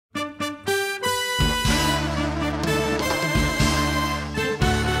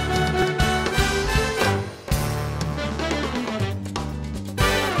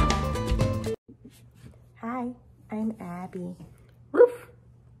Abby. Roof.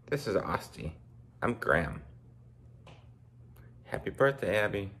 This is Asti. I'm Graham. Happy birthday,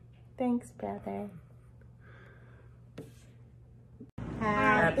 Abby. Thanks, brother.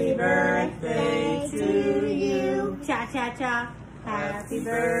 Happy birthday to you. Cha cha cha. Happy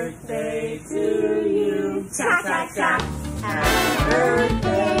birthday to you. Cha cha cha. Happy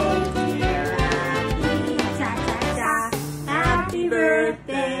birthday, dear Abby. Cha cha cha. Happy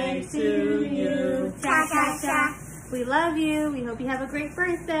birthday to you. Cha cha cha. We love you. We hope you have a great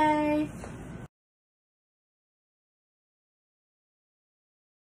birthday.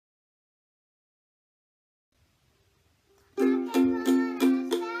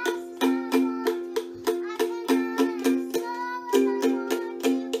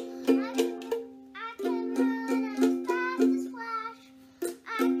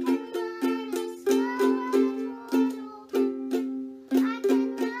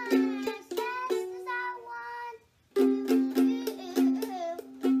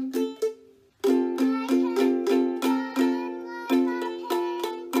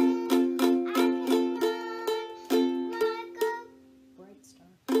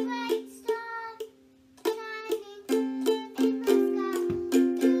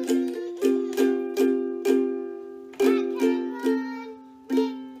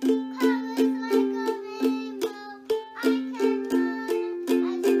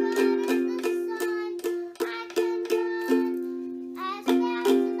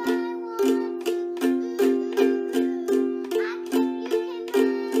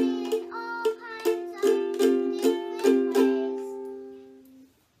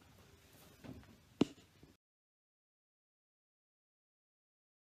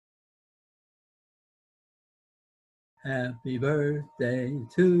 Happy birthday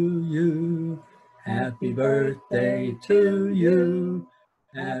to you. Happy birthday to you.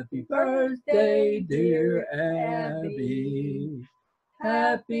 Happy birthday, dear Abby.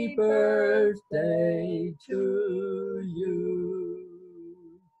 Happy birthday to you.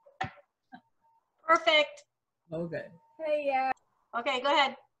 Perfect. Okay. Hey, Okay, go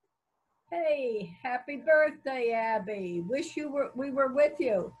ahead. hey, happy birthday, Abby. Wish we were with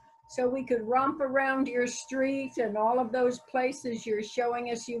you so we could romp around your street and all of those places you're showing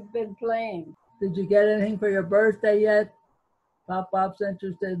us you've been playing. Did you get anything for your birthday yet? Pop's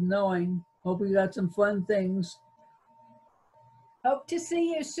interested in knowing. Hope you got some fun things. Hope to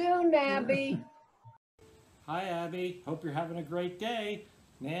see you soon, Abby. Hi, Abby. Hope you're having a great day.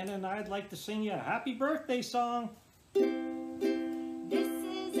 Nana and I'd like to sing you a happy birthday song. This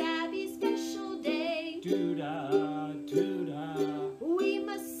is Abby's special day. Doo-dah, doo-dah. We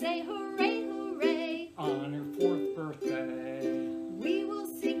must say hooray, hooray. On her 4th birthday. We will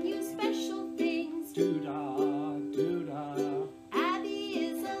sing you special things. Doo-dah, doo-dah. Abby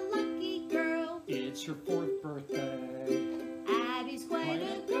is a lucky girl. It's her 4th birthday. Abby's quite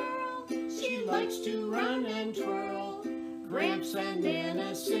a girl. She likes to run and twirl. Gramps and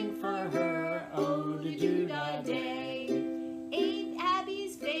Nana sing for her. Oh, the doo-dah day. Ain't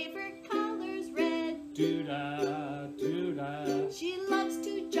Abby's favorite color's red? Doo-dah, doo-dah. She loves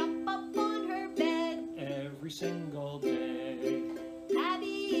to jump up on her bed. Every single day.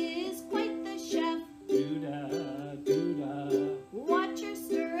 Abby is quite the chef. Doo-dah, doo-dah. Watch her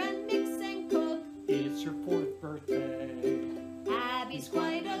stir and mix and cook. It's her 4th birthday. Abby's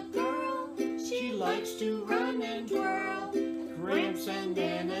quite a girl. She likes to run and twirl. Gramps and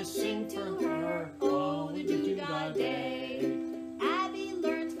Nana sing to her. Oh, the doo-dah day. Abby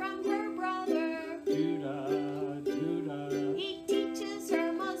learns from her brother. Doo-dah, doo-dah. He teaches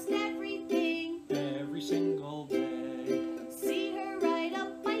her most everything. Every single day. See her ride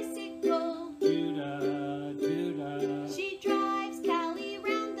a bicycle. Doo-dah, doo-dah. She drives Callie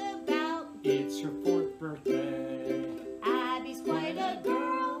roundabout. It's her 4th birthday. Abby's quite a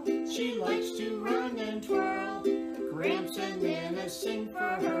girl. She likes to run and twirl. Gramps and Nana sing for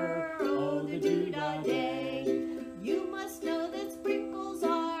her. Oh, the doo-dah day. You must know that sprinkles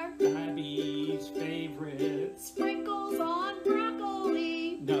are Abby's favorite. sprinkles on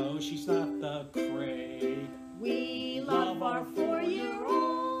broccoli. No, she's not the cray. We love our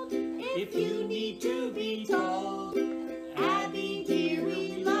 4-year-old. If you need to be told, Abby dear,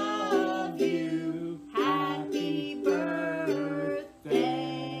 we love you. Happy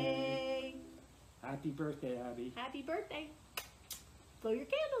birthday. Happy birthday, Abby. Happy birthday. Blow your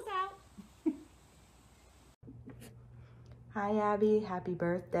candles out. Hi, Abby. Happy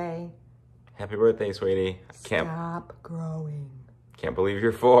birthday. Happy birthday, sweetie. Stop growing. Can't believe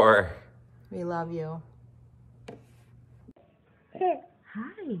you're 4. We love you.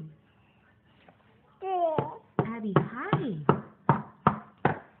 Hi. Abby, hi.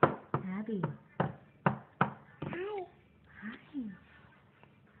 Abby.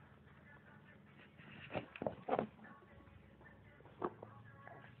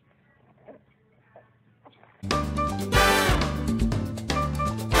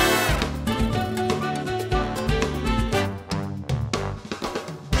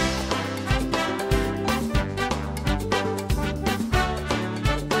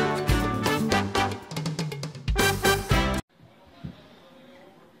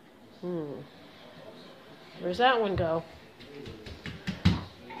 Where's that one go?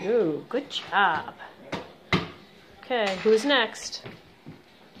 Ooh, good job. Okay, who's next?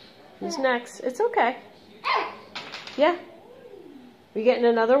 Who's next? It's okay. Yeah. We getting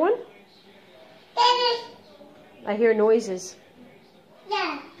another one? I hear noises.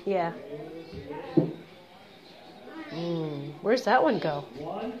 Yeah. Where's that one go?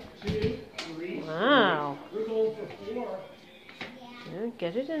 1, 2, 3. Wow. We're going for 4. Yeah,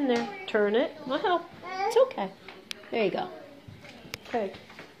 get it in there. Turn it. I'll help. It's okay. There you go. Okay.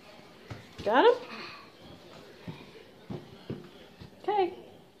 Got him? Okay.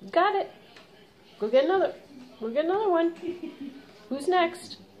 Got it. Go get another. Go get another one. Who's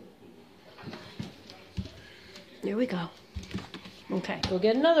next? There we go. Okay. Go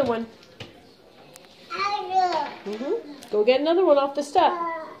get another one. Go get another one off the step.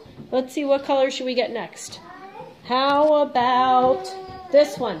 Let's see, what color should we get next? How about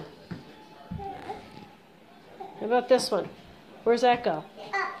this one? How about this one? Where's that go?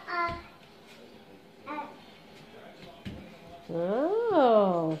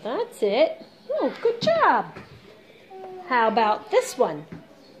 Oh, that's it. Oh, good job. How about this one?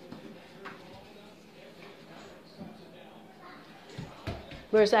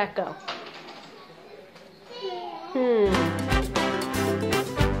 Where's that go?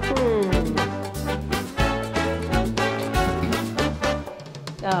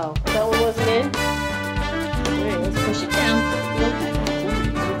 Oh, that one wasn't in? Alright, let's push it down. Okay,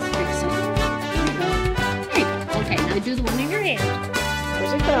 let's fix it. There you go. Okay, now do the one in your hand.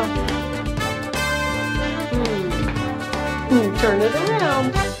 Where's it go? Turn it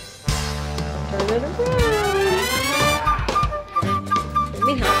around. Turn it around. Let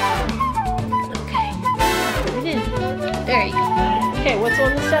me help. Okay, put it in. There you go. Okay, what's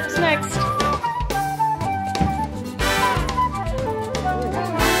on the steps next?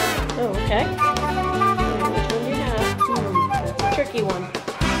 Oh, okay. Which one do you have? That's a tricky one.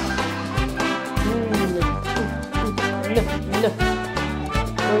 No.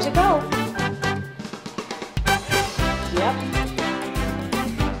 Where's it go? Yep.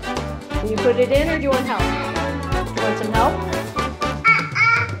 Can you put it in, or do you want help? Want some help?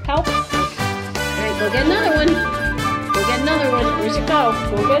 Help? Alright, go get another one. Go get another one. Where's it go?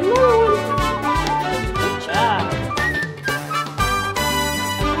 Go get another one. Good job.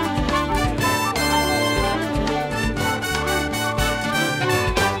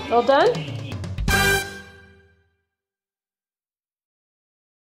 All done?